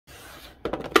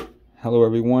Hello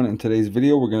everyone, in today's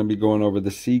video we're going to be going over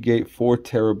the Seagate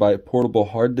 4TB portable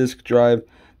hard disk drive.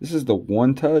 This is the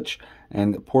one touch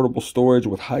and portable storage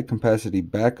with high capacity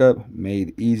backup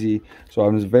made easy. So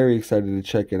I'm just very excited to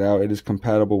check it out. It is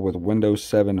compatible with Windows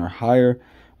 7 or higher,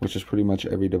 which is pretty much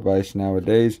every device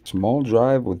nowadays. Small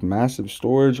drive with massive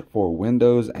storage for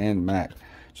Windows and Mac.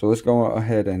 So let's go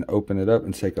ahead and open it up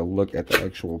and take a look at the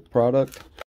actual product.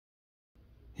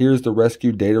 Here's the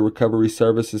Rescue Data Recovery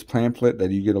Services pamphlet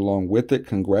that you get along with it.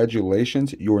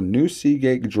 Congratulations, your new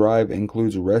Seagate drive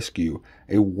includes Rescue,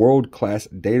 a world-class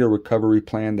data recovery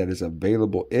plan that is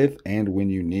available if and when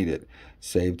you need it.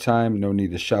 Save time, no need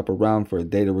to shop around for a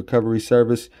data recovery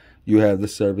service. You have the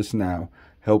service now.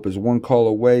 Help is one call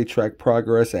away. Track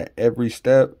progress at every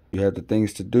step. You have the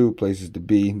things to do, places to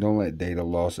be. Don't let data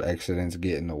loss accidents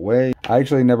get in the way. I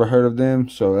actually never heard of them,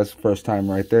 so that's the first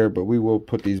time right there. But we will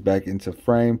put these back into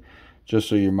frame just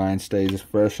so your mind stays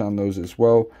fresh on those as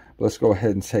well. But let's go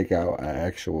ahead and take out our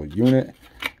actual unit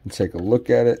and take a look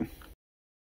at it.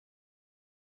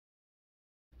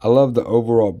 I love the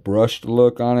overall brushed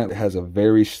look on it. It has a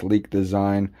very sleek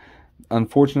design.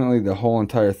 Unfortunately, the whole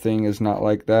entire thing is not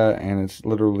like that, and it's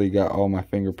literally got all my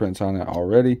fingerprints on it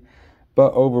already.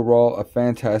 But overall, a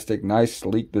fantastic, nice,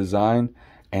 sleek design,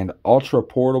 and ultra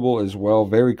portable as well,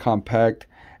 very compact.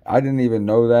 I didn't even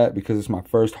know that because it's my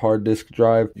first hard disk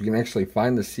drive. You can actually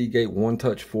find the Seagate One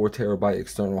Touch 4TB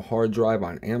external hard drive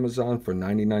on Amazon for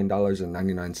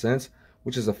 $99.99,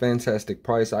 which is a fantastic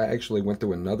price. I actually went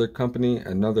through another company,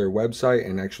 another website,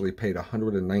 and actually paid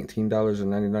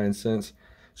 $119.99.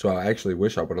 So I actually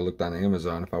wish I would have looked on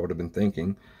Amazon if I would have been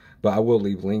thinking. But I will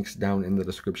leave links down in the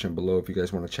description below if you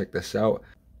guys want to check this out.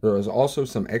 There is also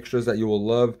some extras that you will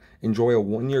love. Enjoy a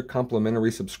 1-year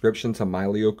complimentary subscription to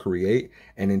Mylio Create,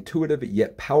 an intuitive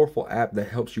yet powerful app that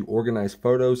helps you organize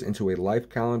photos into a life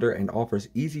calendar and offers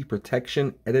easy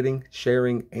protection, editing,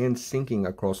 sharing, and syncing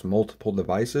across multiple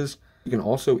devices. You can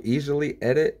also easily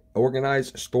edit,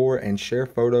 organize, store, and share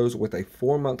photos with a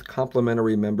 4-month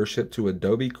complimentary membership to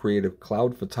Adobe Creative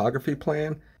Cloud Photography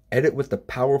Plan. Edit with the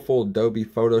powerful Adobe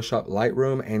Photoshop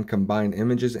Lightroom and combine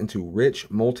images into rich,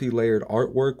 multi-layered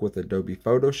artwork with Adobe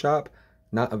Photoshop.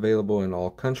 Not available in all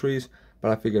countries,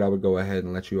 but I figured I would go ahead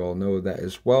and let you all know that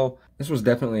as well. This was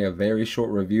definitely a very short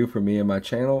review for me and my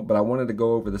channel, but I wanted to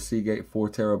go over the Seagate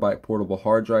 4TB portable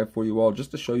hard drive for you all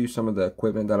just to show you some of the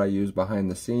equipment that I use behind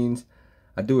the scenes.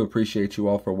 I do appreciate you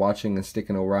all for watching and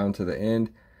sticking around to the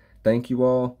end. Thank you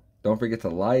all. Don't forget to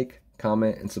like,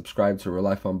 comment, and subscribe to Real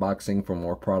Life Unboxing for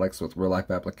more products with real life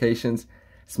applications.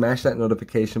 Smash that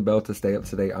notification bell to stay up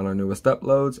to date on our newest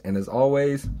uploads, and as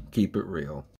always, keep it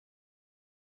real.